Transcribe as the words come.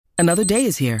Another day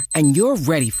is here, and you're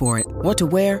ready for it. What to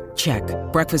wear? Check.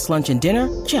 Breakfast, lunch, and dinner?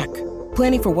 Check.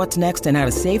 Planning for what's next and how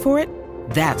to save for it?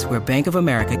 That's where Bank of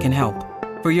America can help.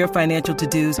 For your financial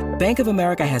to-dos, Bank of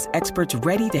America has experts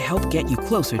ready to help get you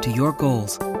closer to your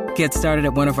goals. Get started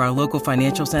at one of our local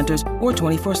financial centers or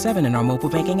 24/7 in our mobile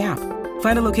banking app.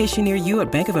 Find a location near you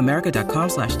at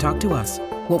bankofamerica.com/talktous.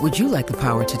 What would you like the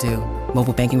power to do?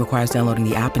 Mobile banking requires downloading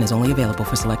the app and is only available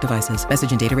for select devices.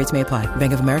 Message and data rates may apply.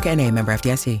 Bank of America N.A., member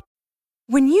FDIC.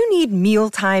 When you need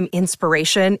mealtime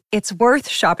inspiration, it's worth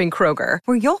shopping Kroger,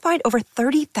 where you'll find over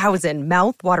 30,000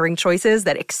 mouth-watering choices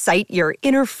that excite your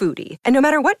inner foodie. And no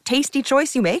matter what tasty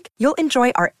choice you make, you'll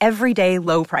enjoy our everyday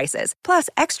low prices, plus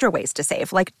extra ways to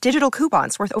save, like digital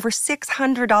coupons worth over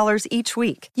 $600 each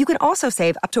week. You can also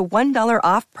save up to $1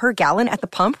 off per gallon at the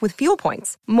pump with fuel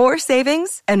points. More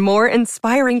savings and more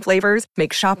inspiring flavors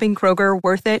make shopping Kroger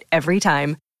worth it every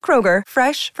time. Kroger,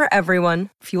 fresh for everyone.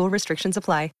 Fuel restrictions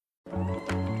apply.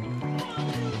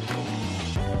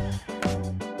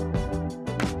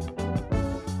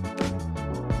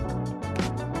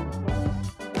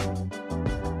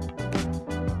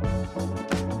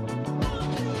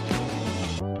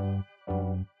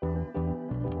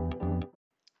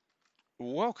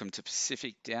 Welcome to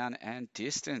Pacific Down and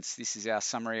Distance. This is our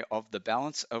summary of the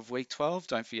balance of Week 12.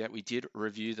 Don't forget, we did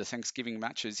review the Thanksgiving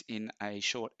matches in a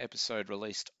short episode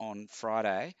released on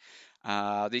Friday.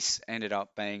 This ended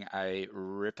up being a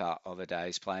ripper of a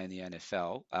day's play in the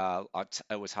NFL.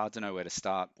 It was hard to know where to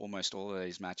start. Almost all of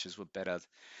these matches were better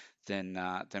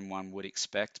than one would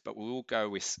expect, but we will go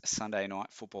with Sunday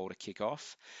night football to kick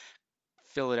off.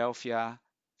 Philadelphia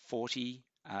 40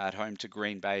 at home to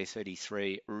Green Bay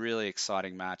 33. Really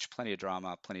exciting match, plenty of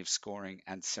drama, plenty of scoring,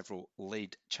 and several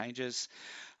lead changes.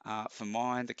 For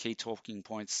mine, the key talking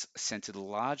points centered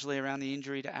largely around the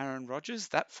injury to Aaron Rodgers.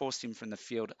 That forced him from the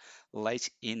field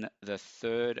late in the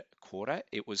third quarter.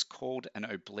 It was called an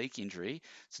oblique injury,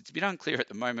 so it's a bit unclear at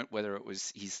the moment whether it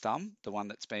was his thumb, the one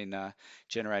that's been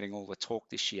generating all the talk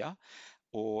this year,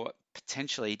 or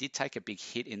potentially he did take a big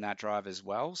hit in that drive as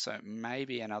well, so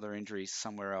maybe another injury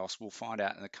somewhere else. We'll find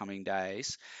out in the coming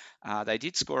days. They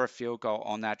did score a field goal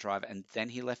on that drive, and then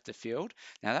he left the field.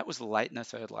 Now, that was late in the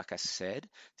third, like I said.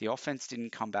 The offense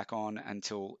didn't come back on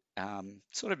until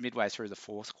sort of midway through the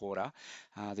fourth quarter.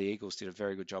 The Eagles did a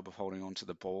very good job of holding on to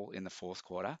the ball in the fourth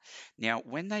quarter. Now,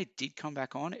 when they did come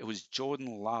back on, it was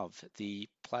Jordan Love, the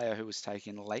player who was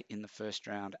taken late in the first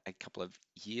round a couple of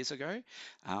years ago.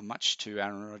 Much to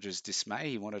Aaron Rodgers' dismay,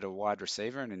 he wanted a wide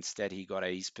receiver, and instead he got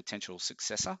his potential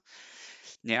successor.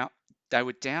 Now, they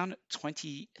were down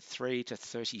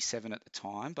 23-37 at the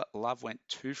time, but Love went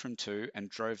 2 from 2 and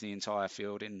drove the entire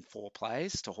field in 4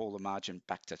 plays to haul the margin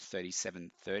back to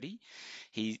 37-30.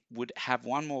 He would have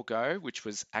one more go, which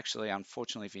was actually,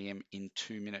 unfortunately for him, in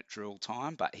 2-minute drill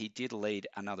time, but he did lead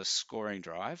another scoring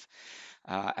drive.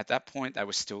 At that point, they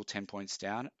were still 10 points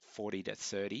down,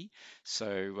 40-30.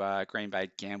 So Green Bay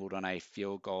gambled on a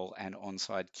field goal and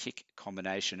onside kick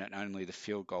combination, and only the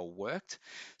field goal worked.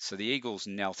 So the Eagles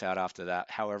knelt out after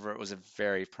that. However, it was a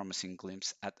very promising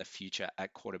glimpse at the future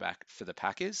at quarterback for the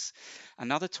Packers.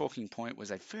 Another talking point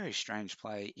was a very strange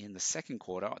play in the second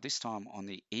quarter, this time on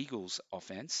the Eagles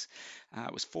offense.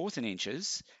 It was 4th and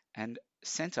inches, and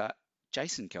center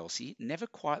Jason Kelce never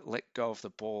quite let go of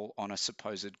the ball on a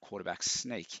supposed quarterback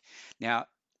sneak. Now,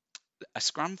 a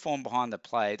scrum formed behind the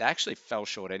play. They actually fell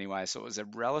short anyway, so it was a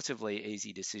relatively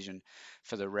easy decision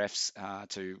for the refs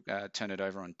to turn it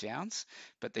over on downs.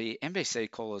 But the NBC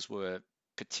callers were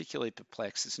particularly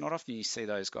perplexed. It's not often you see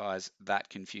those guys that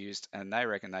confused, and they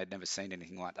reckon they'd never seen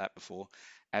anything like that before,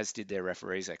 as did their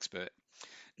referees expert.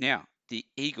 Now, the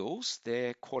Eagles,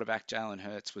 their quarterback Jalen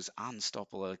Hurts was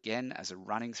unstoppable again as a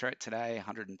running threat today,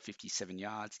 157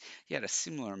 yards. He had a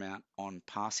similar amount on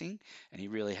passing, and he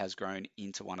really has grown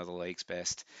into one of the league's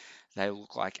best. They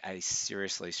look like a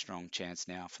seriously strong chance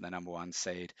now for the number 1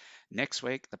 seed. Next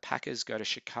week, the Packers go to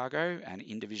Chicago, an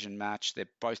in-division match.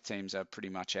 Both teams are pretty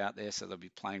much out there, so they'll be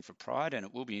playing for pride, and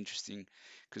it will be interesting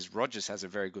because Rodgers has a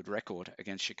very good record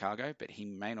against Chicago, but he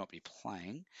may not be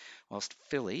playing. Whilst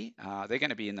Philly, they're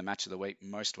going to be in the match of the week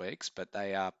most weeks, but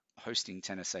they are hosting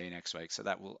Tennessee next week, so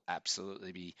that will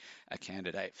absolutely be a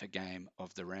candidate for game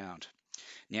of the round.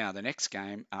 Now, the next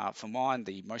game, for mine,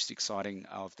 the most exciting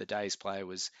of the day's play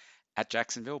was at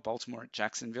Jacksonville, Baltimore at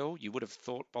Jacksonville. You would have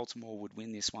thought Baltimore would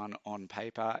win this one on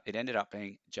paper. It ended up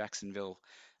being Jacksonville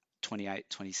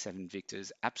 28-27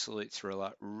 victors. Absolute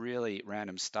thriller, really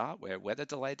random start where weather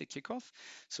delayed the kickoff.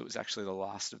 So it was actually the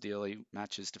last of the early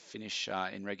matches to finish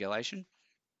in regulation.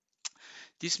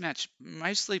 This match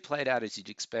mostly played out as you'd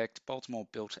expect. Baltimore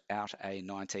built out a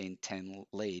 19-10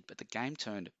 lead, but the game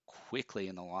turned quickly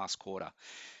in the last quarter.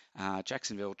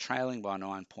 Jacksonville trailing by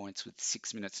 9 points with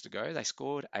 6 minutes to go. They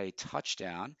scored a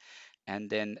touchdown, and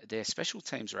then their special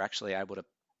teams were actually able to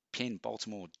pin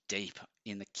Baltimore deep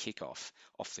in the kickoff,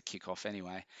 off the kickoff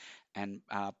anyway. And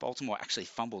Baltimore actually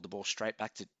fumbled the ball straight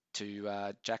back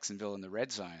to Jacksonville in the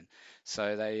red zone.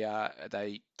 So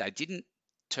they didn't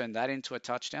turn that into a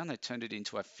touchdown. They turned it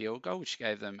into a field goal, which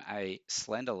gave them a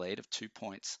slender lead of 2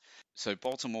 points. So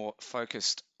Baltimore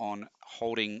focused on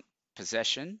holding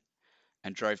possession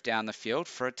and drove down the field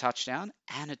for a touchdown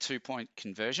and a 2-point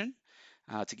conversion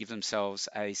to give themselves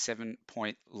a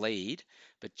 7-point lead.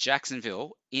 But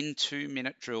Jacksonville, in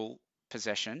 2-minute drill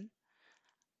possession,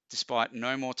 despite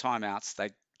no more timeouts, they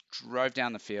drove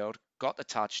down the field, got the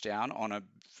touchdown on a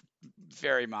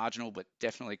very marginal but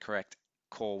definitely correct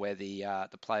call where the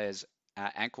player's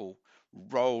ankle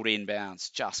rolled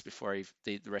inbounds just before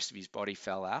the rest of his body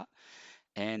fell out.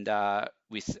 And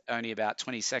with only about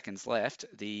 20 seconds left,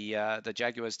 the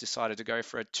Jaguars decided to go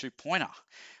for a 2-pointer.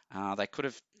 They could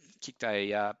have kicked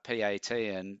a PAT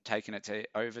and taken it to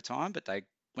overtime, but they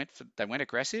went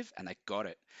aggressive and they got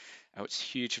it. It was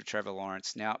huge for Trevor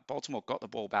Lawrence. Now, Baltimore got the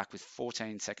ball back with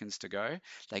 14 seconds to go.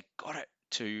 They got it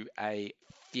to a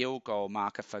field goal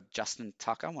marker for Justin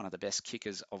Tucker, one of the best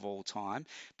kickers of all time.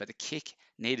 But the kick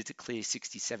needed to clear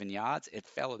 67 yards. It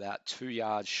fell about 2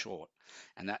 yards short,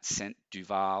 and that sent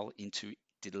Duval into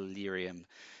delirium.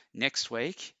 Next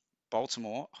week,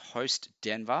 Baltimore host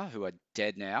Denver, who are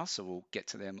dead now, so we'll get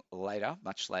to them later,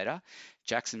 much later.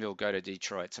 Jacksonville go to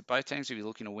Detroit. So both teams will be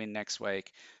looking to win next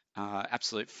week.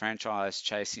 Absolute franchise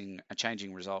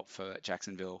changing result for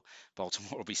Jacksonville.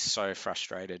 Baltimore will be so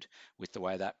frustrated with the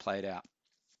way that played out.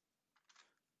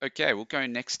 Okay, we'll go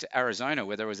next to Arizona,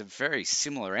 where there was a very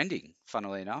similar ending,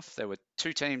 funnily enough. There were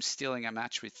two teams stealing a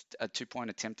match with a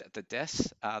 2-point attempt at the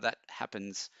death. That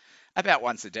happens about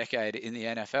once a decade in the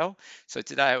NFL. So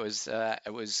today it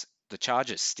was the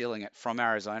Chargers stealing it from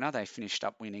Arizona. They finished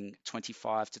up winning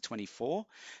 25-24.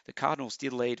 The Cardinals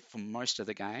did lead for most of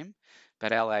the game,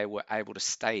 but LA were able to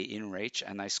stay in reach,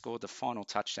 and they scored the final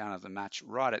touchdown of the match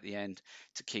right at the end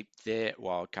to keep their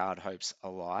wild card hopes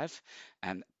alive.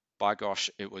 And by gosh,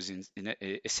 it was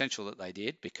essential that they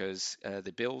did, because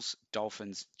the Bills,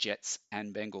 Dolphins, Jets,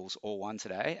 and Bengals all won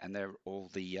today, and they're all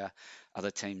the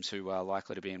other teams who are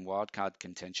likely to be in wildcard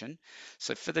contention.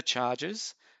 So for the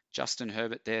Chargers, Justin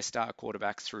Herbert, their star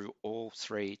quarterback, threw all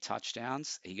 3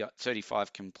 touchdowns. He got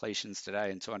 35 completions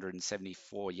today and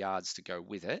 274 yards to go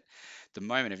with it. The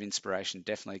moment of inspiration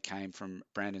definitely came from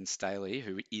Brandon Staley,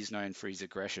 who is known for his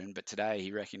aggression, but today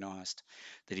he recognised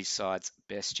that his side's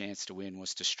best chance to win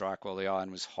was to strike while the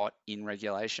iron was hot in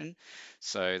regulation.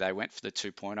 So they went for the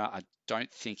 2-pointer. I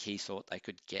don't think he thought they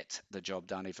could get the job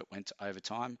done if it went to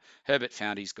overtime. Herbert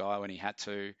found his guy when he had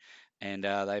to, and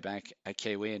they bank a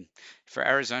key win. For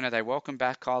Arizona, they welcomed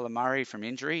back Kyler Murray from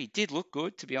injury. He did look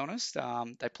good, to be honest.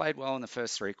 They played well in the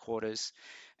first 3 quarters,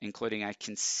 including a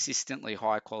consistently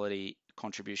high-quality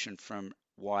contribution from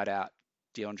wideout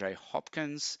DeAndre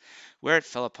Hopkins. Where it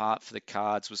fell apart for the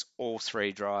Cards was all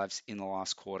 3 drives in the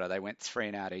last quarter. They went 3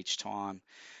 and out each time.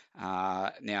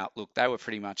 Now, look, they were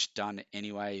pretty much done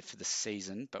anyway for the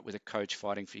season, but with a coach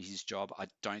fighting for his job, I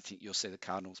don't think you'll see the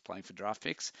Cardinals playing for draft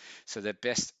picks. So they're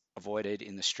best avoided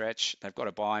in the stretch. They've got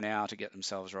a bye now to get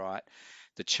themselves right.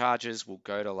 The Chargers will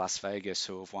go to Las Vegas,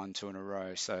 who have won 2 in a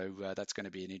row. So that's going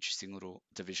to be an interesting little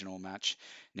divisional match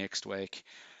next week.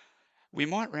 We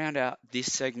might round out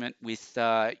this segment with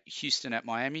Houston at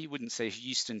Miami. You wouldn't see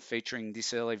Houston featuring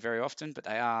this early very often, but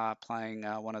they are playing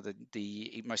one of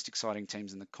the most exciting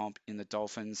teams in the comp in the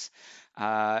Dolphins.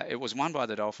 It was won by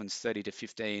the Dolphins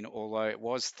 30-15, although it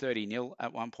was 30-0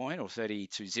 at one point, or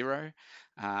 30-0,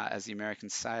 as the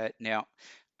Americans say it. Now,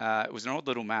 it was an odd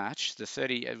little match.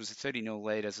 It was a 30-0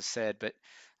 lead, as I said, but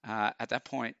at that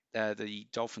point, the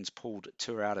Dolphins pulled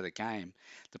Tua out of the game.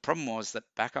 The problem was that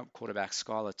backup quarterback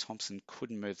Skylar Thompson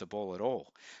couldn't move the ball at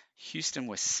all. Houston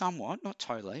were somewhat, not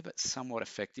totally, but somewhat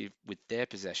effective with their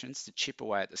possessions to chip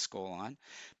away at the scoreline,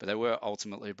 but they were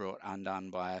ultimately brought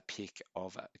undone by a pick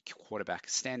of a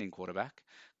standing quarterback,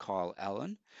 Kyle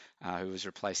Allen, who was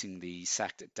replacing the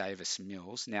sacked Davis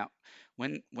Mills. Now,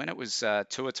 when it was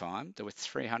Tua time, there were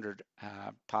 300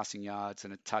 passing yards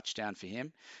and a touchdown for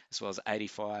him, as well as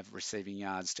 85 receiving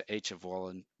yards to each of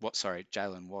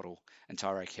Jalen Waddle and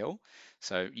Tyreek Hill.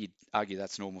 So you'd argue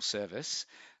that's normal service.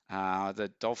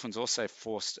 The Dolphins also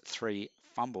forced 3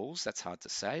 fumbles. That's hard to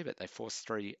say, but they forced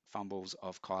 3 fumbles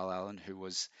of Kyle Allen, who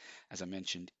was, as I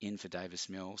mentioned, in for Davis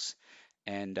Mills.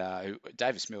 And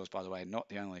Davis Mills, by the way, not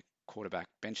the only quarterback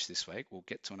bench this week. We'll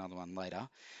get to another one later.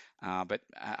 But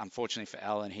unfortunately for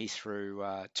Allen, he threw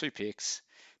 2 picks.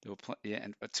 There were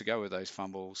and to go with those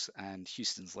fumbles, and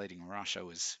Houston's leading rusher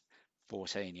was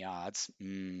 14 yards.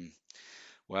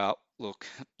 Well, look,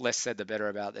 less said the better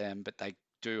about them, but they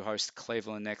do host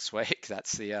Cleveland next week.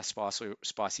 That's the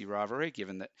spicy rivalry,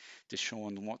 given that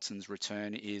Deshaun Watson's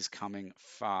return is coming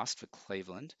fast for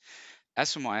Cleveland.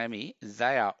 As for Miami,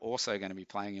 they are also going to be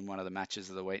playing in one of the matches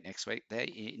of the week next week. They're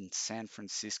in San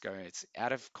Francisco. It's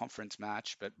out of conference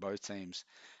match, but both teams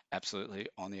absolutely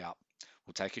on the up.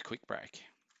 We'll take a quick break.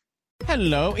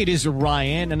 Hello, it is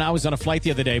Ryan, and I was on a flight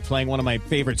the other day playing one of my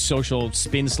favorite social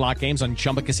spin slot games on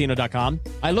ChumbaCasino.com.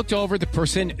 I looked over at the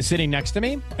person sitting next to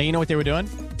me, and you know what they were doing?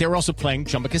 They were also playing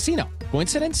Chumba Casino.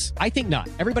 Coincidence? I think not.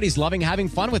 Everybody's loving having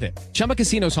fun with it. Chumba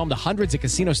Casino is home to hundreds of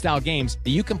casino-style games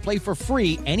that you can play for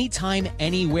free anytime,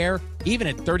 anywhere, even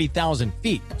at 30,000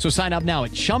 feet. So sign up now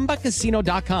at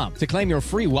ChumbaCasino.com to claim your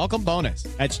free welcome bonus.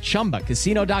 That's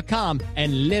ChumbaCasino.com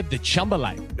and live the Chumba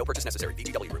life. No purchase necessary.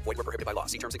 VGW. Void where prohibited by law.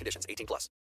 See terms and conditions. 18+.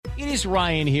 It is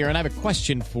Ryan here, and I have a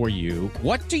question for you.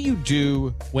 What do you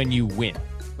do when you win?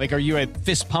 Like, are you a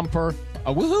fist pumper,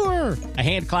 a woohooer, a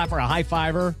hand clapper, a high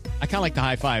fiver? I kind of like the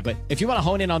high five, but if you want to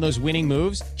hone in on those winning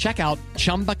moves, check out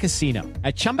Chumba Casino.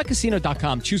 At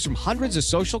ChumbaCasino.com, choose from hundreds of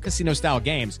social casino-style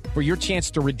games for your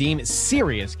chance to redeem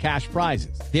serious cash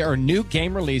prizes. There are new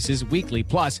game releases weekly,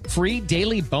 plus free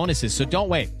daily bonuses, so don't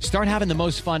wait. Start having the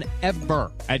most fun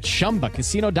ever at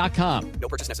ChumbaCasino.com. No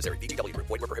purchase necessary. VGW. Void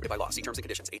where prohibited by law. See terms and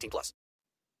conditions. 18+.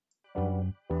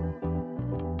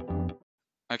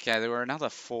 Okay, there were another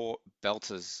 4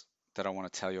 belters that I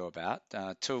want to tell you about,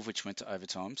 2 of which went to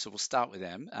overtime, so we'll start with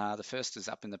them. The first is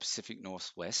up in the Pacific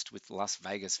Northwest with Las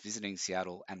Vegas visiting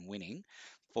Seattle and winning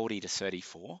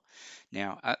 40-34.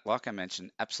 Now, like I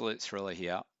mentioned, absolute thriller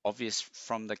here. Obvious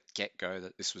from the get-go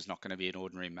that this was not going to be an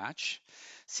ordinary match.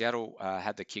 Seattle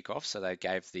had the kickoff, so they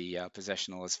gave the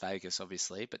possession to Las Vegas,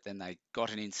 obviously, but then they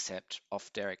got an intercept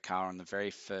off Derek Carr on the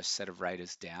very first set of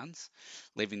Raiders downs,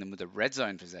 leaving them with a red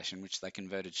zone possession, which they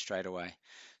converted straight away.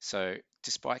 So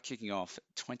despite kicking off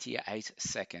 28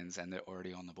 seconds and they're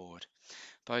already on the board.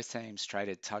 Both teams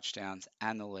traded touchdowns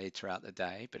and the lead throughout the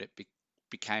day, but it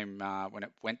became, when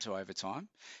it went to overtime,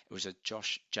 it was a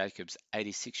Josh Jacobs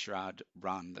 86-yard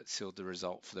run that sealed the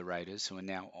result for the Raiders, who are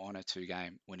now on a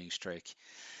 2-game winning streak.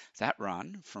 That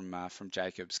run from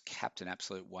Jacobs capped an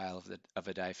absolute whale of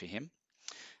a day for him.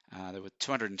 There were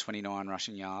 229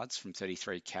 rushing yards from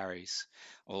 33 carries,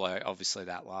 although obviously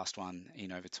that last one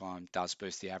in overtime does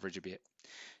boost the average a bit.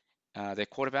 Their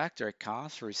quarterback, Derek Carr,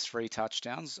 threw 3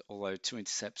 touchdowns, although 2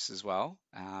 intercepts as well.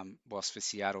 Whilst for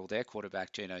Seattle, their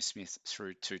quarterback, Geno Smith,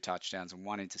 threw 2 touchdowns and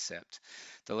 1 intercept.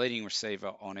 The leading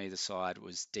receiver on either side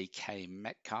was DK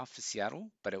Metcalf for Seattle,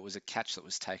 but it was a catch that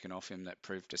was taken off him that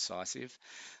proved decisive.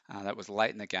 That was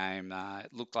late in the game.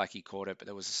 It looked like he caught it, but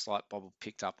there was a slight bobble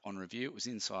picked up on review. It was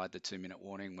inside the 2-minute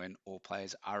warning when all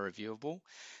players are reviewable,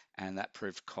 and that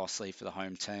proved costly for the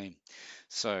home team.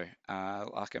 So,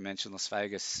 like I mentioned, Las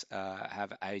Vegas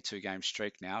have a 2-game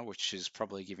streak now, which is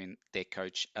probably giving their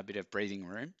coach a bit of breathing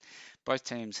room. Both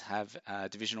teams have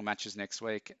divisional matches next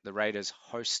week. The Raiders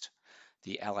host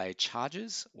the LA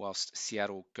Chargers, whilst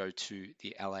Seattle go to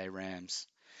the LA Rams.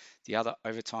 The other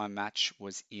overtime match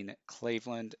was in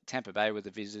Cleveland. Tampa Bay were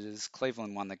the visitors.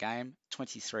 Cleveland won the game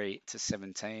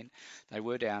 23-17. They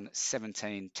were down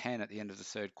 17-10 at the end of the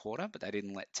third quarter, but they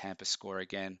didn't let Tampa score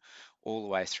again all the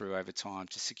way through overtime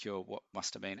to secure what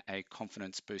must have been a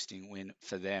confidence-boosting win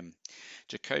for them.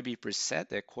 Jacoby Brissett,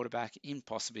 their quarterback, in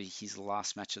possibly his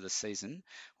last match of the season.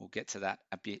 We'll get to that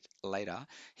a bit later.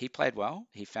 He played well.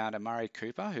 He found Amari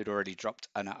Cooper, who'd already dropped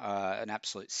an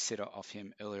absolute sitter off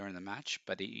him earlier in the match,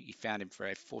 but he found him for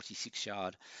a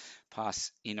 46-yard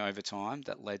pass in overtime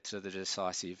that led to the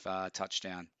decisive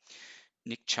touchdown.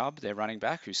 Nick Chubb, their running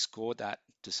back, who scored that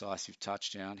decisive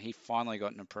touchdown, he finally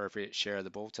got an appropriate share of the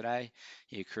ball today.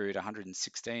 He accrued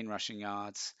 116 rushing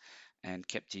yards and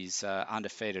kept his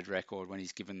undefeated record when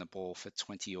he's given the ball for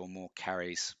 20 or more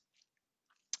carries.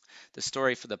 The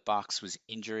story for the Bucs was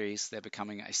injuries. They're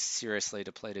becoming a seriously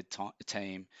depleted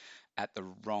team at the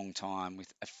wrong time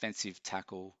with offensive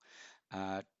tackle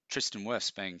Tristan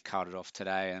Wirfs being carted off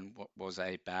today, and what was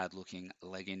a bad-looking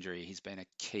leg injury. He's been a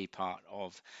key part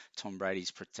of Tom Brady's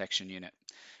protection unit.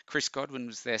 Chris Godwin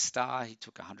was their star. He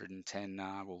took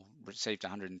received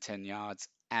 110 yards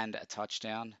and a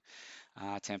touchdown.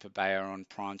 Tampa Bay are on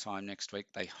prime time next week.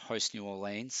 They host New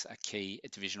Orleans, a key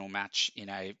divisional match in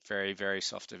a very, very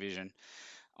soft division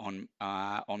on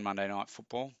Monday Night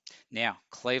Football. Now,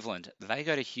 Cleveland, they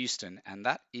go to Houston, and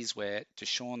that is where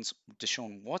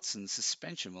Deshaun Watson's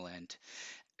suspension will end.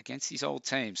 against his old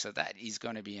team. So that is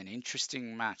going to be an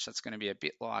interesting match. That's going to be a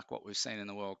bit like what we've seen in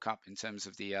the World Cup in terms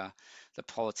of the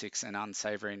politics and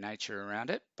unsavoury nature around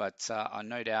it. But I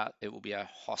no doubt it will be a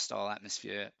hostile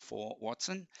atmosphere for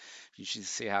Watson. You should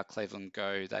see how Cleveland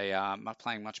go. They are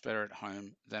playing much better at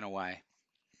home than away.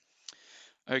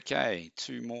 Okay,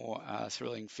 two more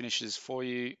thrilling finishes for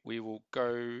you. We will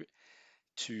go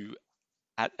to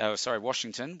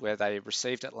Washington, where they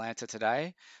received Atlanta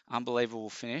today.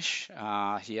 Unbelievable finish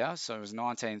here. So it was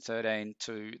 19-13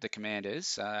 to the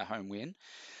Commanders, home win.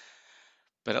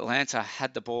 But Atlanta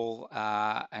had the ball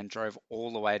and drove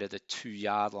all the way to the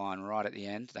 2-yard line right at the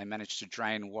end. They managed to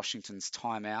drain Washington's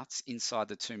timeouts inside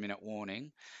the 2-minute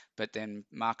warning. But then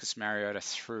Marcus Mariota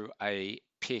threw a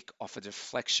pick off a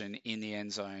deflection in the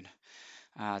end zone.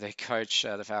 Their coach,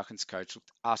 the Falcons coach,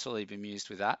 looked utterly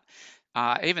bemused with that.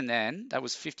 Even then, that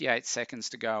was 58 seconds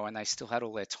to go and they still had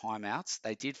all their timeouts.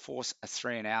 They did force a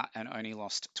 3-and-out and only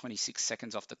lost 26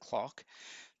 seconds off the clock.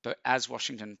 But as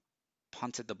Washington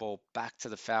punted the ball back to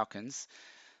the Falcons,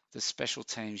 the special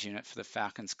teams unit for the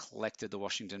Falcons collected the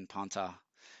Washington punter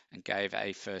and gave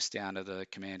a first down to the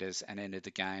Commanders and ended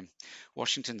the game.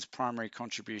 Washington's primary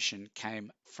contribution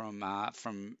came from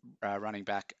running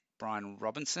back Brian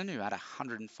Robinson, who had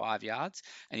 105 yards,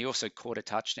 and he also caught a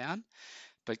touchdown.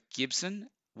 But Gibson,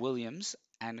 Williams,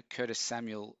 and Curtis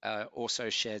Samuel also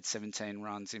shared 17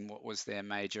 runs in what was their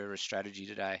major strategy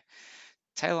today.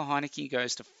 Taylor Heinicke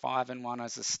goes to 5-1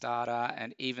 as a starter,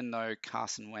 and even though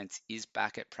Carson Wentz is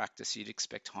back at practice, you'd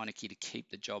expect Heinicke to keep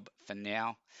the job for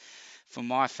now. For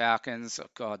my Falcons, oh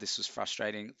God, this was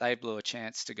frustrating. They blew a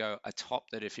chance to go atop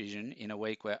the division in a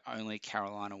week where only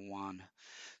Carolina won.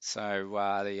 So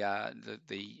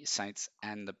the Saints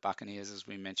and the Buccaneers, as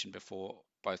we mentioned before,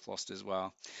 both lost as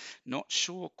well. Not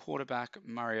sure quarterback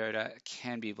Mariota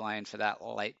can be blamed for that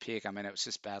late pick. I mean, it was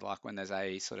just bad luck when there's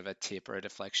a sort of a tip or a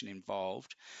deflection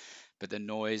involved. But the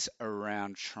noise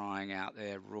around trying out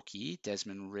their rookie,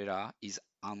 Desmond Ridder, is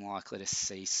unlikely to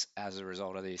cease as a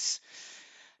result of this.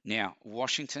 Now,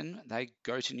 Washington, they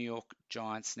go to New York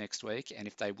Giants next week, and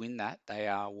if they win that,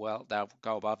 they'll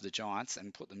go above the Giants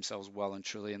and put themselves well and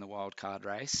truly in the wild card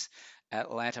race.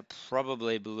 Atlanta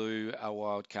probably blew a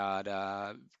wild card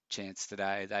chance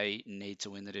today. They need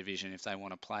to win the division if they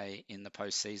want to play in the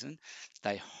postseason.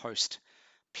 They host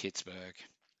Pittsburgh.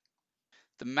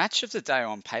 The match of the day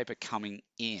on paper coming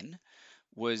in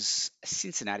was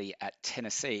Cincinnati at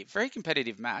Tennessee. Very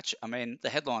competitive match. I mean, the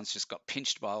headlines just got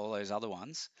pinched by all those other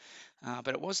ones.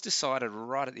 But it was decided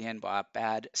right at the end by a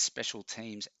bad special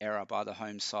teams error by the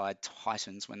home side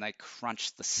Titans when they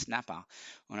crunched the snapper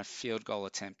on a field goal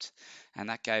attempt. And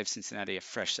that gave Cincinnati a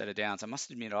fresh set of downs. I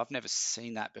must admit, I've never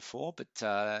seen that before, but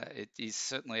it is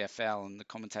certainly a foul, and the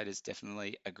commentators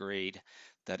definitely agreed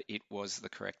that it was the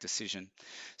correct decision.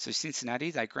 So Cincinnati,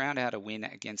 they ground out a win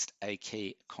against a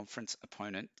key conference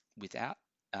opponent without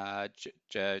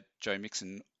Joe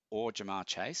Mixon or Jamar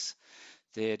Chase.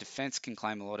 Their defense can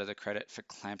claim a lot of the credit for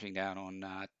clamping down on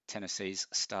Tennessee's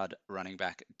stud running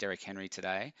back, Derrick Henry,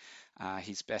 today.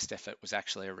 His best effort was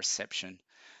actually a reception.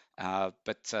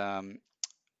 But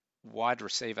wide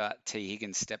receiver T.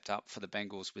 Higgins stepped up for the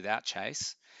Bengals without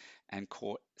Chase and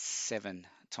caught 7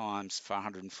 times for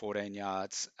 114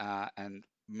 yards, and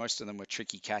most of them were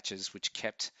tricky catches, which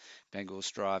kept Bengals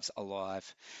drives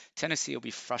alive. Tennessee will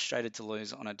be frustrated to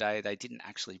lose on a day they didn't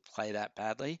actually play that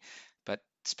badly, but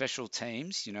special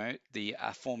teams, the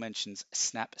aforementioned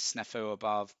snafu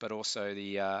above, but also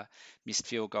the missed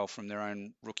field goal from their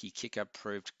own rookie kicker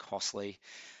proved costly.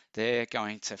 They're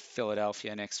going to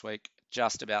Philadelphia next week,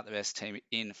 just about the best team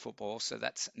in football, so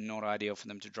that's not ideal for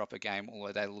them to drop a game,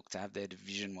 although they look to have their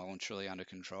division well and truly under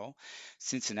control.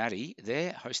 Cincinnati,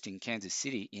 they're hosting Kansas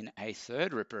City in a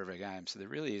third ripper of a game, so there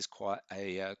really is quite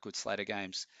a good slate of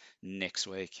games next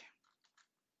week.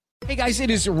 Hey guys, it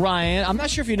is Ryan. I'm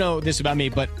not sure if you know this about me,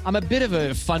 but I'm a bit of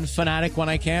a fun fanatic when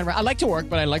I can. I like to work,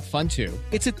 but I like fun too.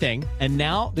 It's a thing. And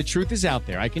now the truth is out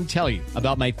there. I can tell you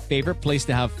about my favorite place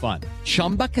to have fun.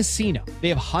 Chumba Casino. They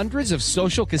have hundreds of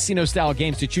social casino style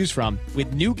games to choose from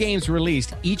with new games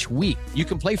released each week. You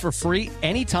can play for free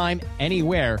anytime,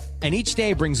 anywhere. And each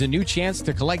day brings a new chance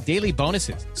to collect daily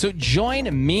bonuses. So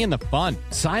join me in the fun.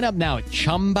 Sign up now at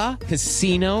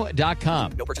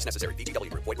ChumbaCasino.com. No purchase necessary. VGW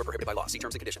Group. Void where prohibited by law. See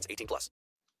terms and conditions. 18+.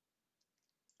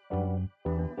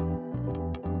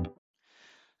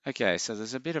 Okay, so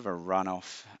there's a bit of a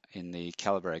runoff in the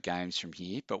calibre of games from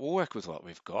here, but we'll work with what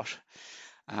we've got.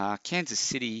 Kansas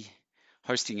City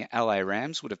hosting LA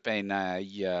Rams would have been a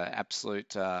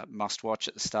absolute must-watch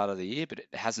at the start of the year, but it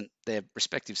hasn't. Their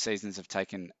respective seasons have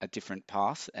taken a different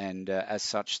path, and as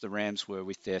such, the Rams were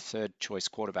with their third-choice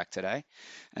quarterback today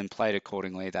and played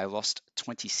accordingly. They lost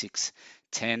 26-10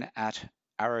 at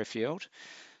Arrowfield.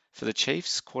 For the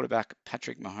Chiefs, quarterback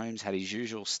Patrick Mahomes had his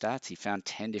usual stats. He found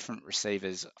 10 different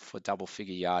receivers for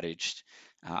double-figure yardage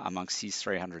amongst his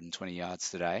 320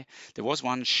 yards today. There was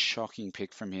one shocking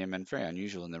pick from him and very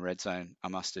unusual in the red zone, I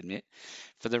must admit.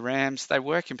 For the Rams, they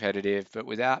were competitive, but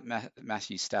without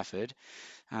Matthew Stafford,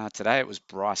 today it was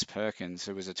Bryce Perkins,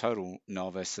 who was a total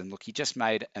novice. And look, he just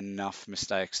made enough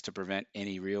mistakes to prevent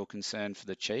any real concern for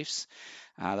the Chiefs.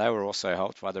 They were also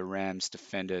helped by the Rams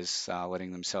defenders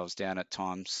letting themselves down at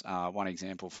times. One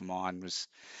example for mine was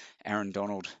Aaron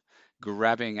Donald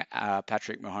grabbing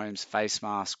Patrick Mahomes' face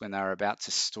mask when they were about to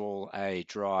stall a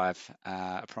drive,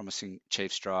 a promising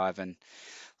Chiefs drive, and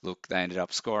look, they ended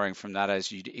up scoring from that,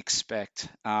 as you'd expect.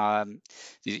 I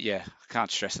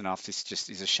can't stress enough, this just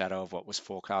is a shadow of what was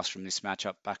forecast from this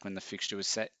matchup back when the fixture was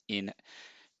set in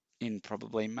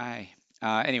probably May.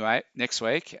 Anyway, next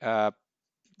week, the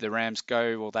Rams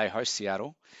they host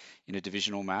Seattle in a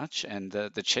divisional match, and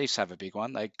the Chiefs have a big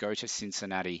one. They go to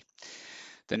Cincinnati.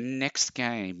 The next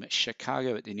game,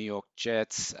 Chicago at the New York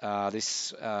Jets.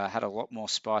 This had a lot more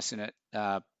spice in it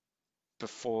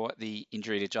before the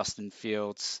injury to Justin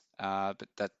Fields, but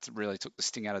that really took the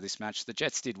sting out of this match. The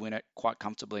Jets did win it quite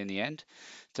comfortably in the end,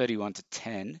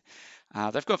 31-10.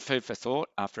 They've got food for thought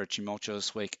after a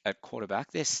tumultuous week at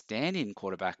quarterback. Their stand-in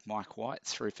quarterback, Mike White,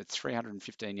 threw for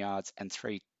 315 yards and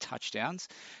 3 touchdowns,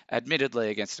 admittedly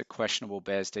against a questionable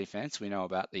Bears defense. We know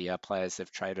about the players they've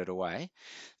traded away.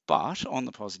 But on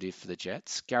the positive for the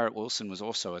Jets, Garrett Wilson was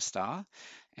also a star,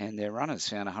 and their runners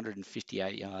found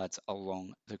 158 yards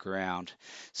along the ground.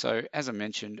 So, as I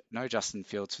mentioned, no Justin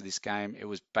Fields for this game. It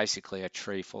was basically a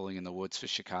tree falling in the woods for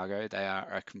Chicago. They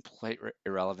are a complete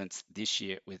irrelevance this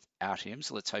year without him,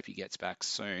 so let's hope he gets back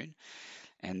soon.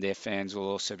 And their fans will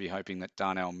also be hoping that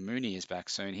Darnell Mooney is back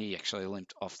soon. He actually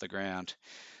limped off the ground.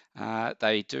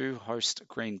 They do host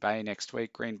Green Bay next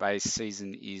week. Green Bay's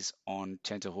season is on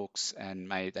tenterhooks,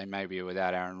 and they may be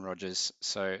without Aaron Rodgers,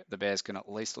 so the Bears can at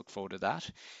least look forward to that,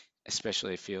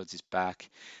 especially if Fields is back.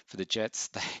 For the Jets,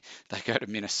 they go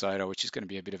to Minnesota, which is going to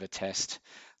be a bit of a test,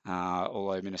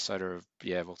 although Minnesota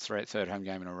third home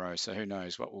game in a row, so who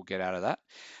knows what we'll get out of that.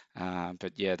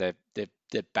 But yeah,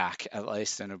 they're back at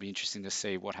least, and it'll be interesting to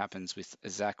see what happens with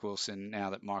Zach Wilson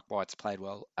now that Mike White's played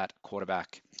well at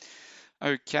quarterback.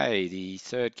 Okay, the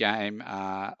third game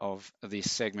of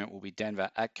this segment will be Denver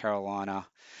at Carolina.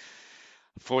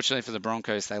 Fortunately for the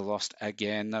Broncos, they lost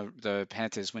again. The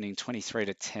Panthers winning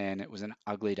 23-10. It was an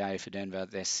ugly day for Denver.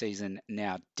 Their season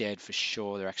now dead for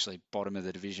sure. They're actually bottom of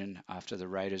the division after the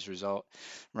Raiders result.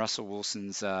 Russell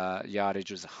Wilson's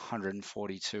yardage was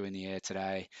 142 in the air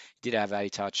today. He did have a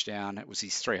touchdown. It was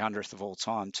his 300th of all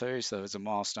time too, so it was a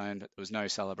milestone, but there was no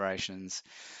celebrations.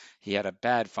 He had a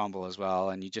bad fumble as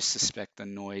well, and you just suspect the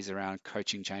noise around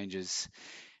coaching changes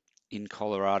in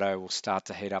Colorado will start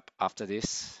to heat up after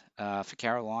this. For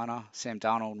Carolina, Sam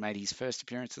Darnold made his first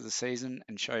appearance of the season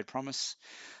and showed promise,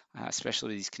 especially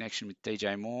with his connection with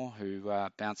DJ Moore, who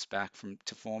bounced back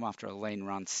to form after a lean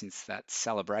run since that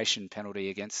celebration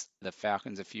penalty against the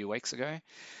Falcons a few weeks ago.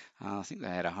 I think they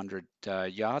had 100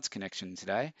 yards connection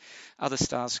today. Other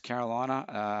stars for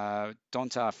Carolina,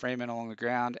 Donta Freeman along the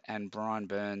ground and Brian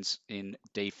Burns in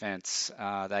defense.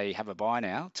 They have a bye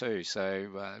now too,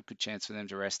 so good chance for them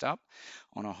to rest up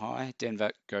on a high. Denver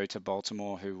go to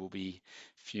Baltimore, who will be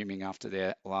fuming after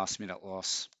their last-minute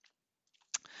loss.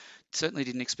 Certainly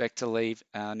didn't expect to leave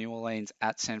New Orleans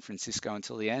at San Francisco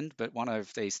until the end, but one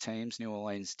of these teams, New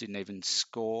Orleans, didn't even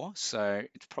score, so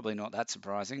it's probably not that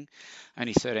surprising.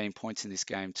 Only 13 points in this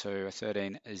game too, a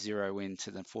 13-0 win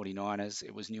to the 49ers.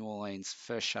 It was New Orleans'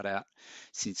 first shutout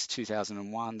since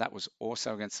 2001. That was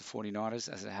also against the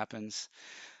 49ers, as it happens.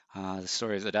 The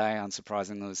story of the day,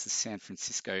 unsurprisingly, was the San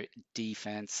Francisco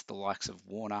defense, the likes of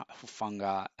Warner,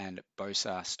 Hufanga, and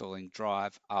Bosa stalling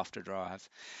drive after drive.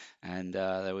 And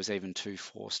there was even 2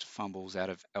 forced fumbles out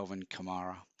of Alvin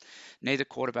Kamara. Neither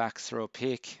quarterback threw a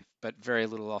pick, but very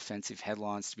little offensive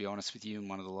headlines, to be honest with you, in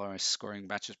one of the lowest scoring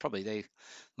matches, probably the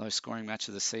lowest scoring match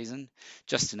of the season.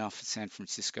 Just enough for San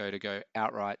Francisco to go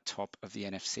outright top of the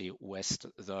NFC West,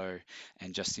 though,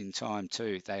 and just in time,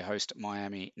 too. They host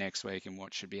Miami next week in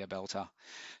what should be a belter.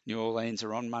 New Orleans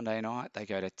are on Monday night. They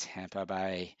go to Tampa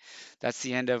Bay. That's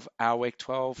the end of our Week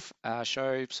 12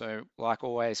 show. So, like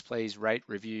always, please rate,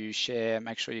 review, share.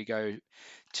 Make sure you go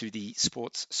to the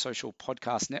Sports Social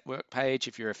Podcast Network page.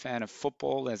 If you're a fan of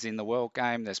football, as in the World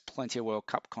Game, there's plenty of World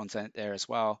Cup content there as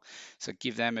well. So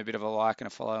give them a bit of a like and a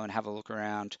follow and have a look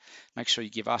around. Make sure you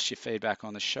give us your feedback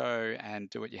on the show and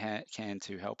do what you can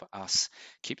to help us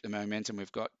keep the momentum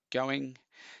we've got going.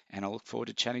 And I look forward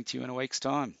to chatting to you in a week's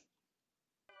time.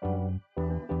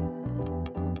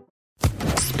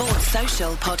 Sports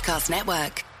Social Podcast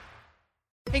Network.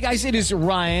 Hey guys, it is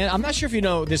Ryan. I'm not sure if you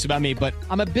know this about me, but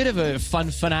I'm a bit of a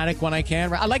fun fanatic when I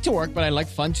can. I like to work, but I like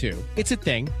fun too. It's a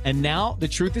thing. And now the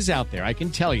truth is out there. I can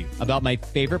tell you about my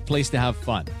favorite place to have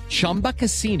fun. Chumba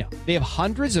Casino. They have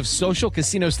hundreds of social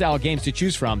casino style games to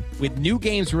choose from with new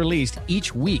games released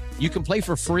each week. You can play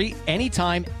for free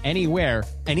anytime, anywhere.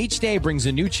 And each day brings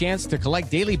a new chance to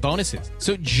collect daily bonuses.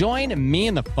 So join me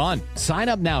in the fun. Sign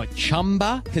up now at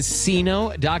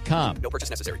ChumbaCasino.com. No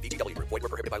purchase necessary. VGW Group. Void where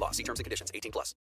prohibited by law. See terms and conditions. 18+.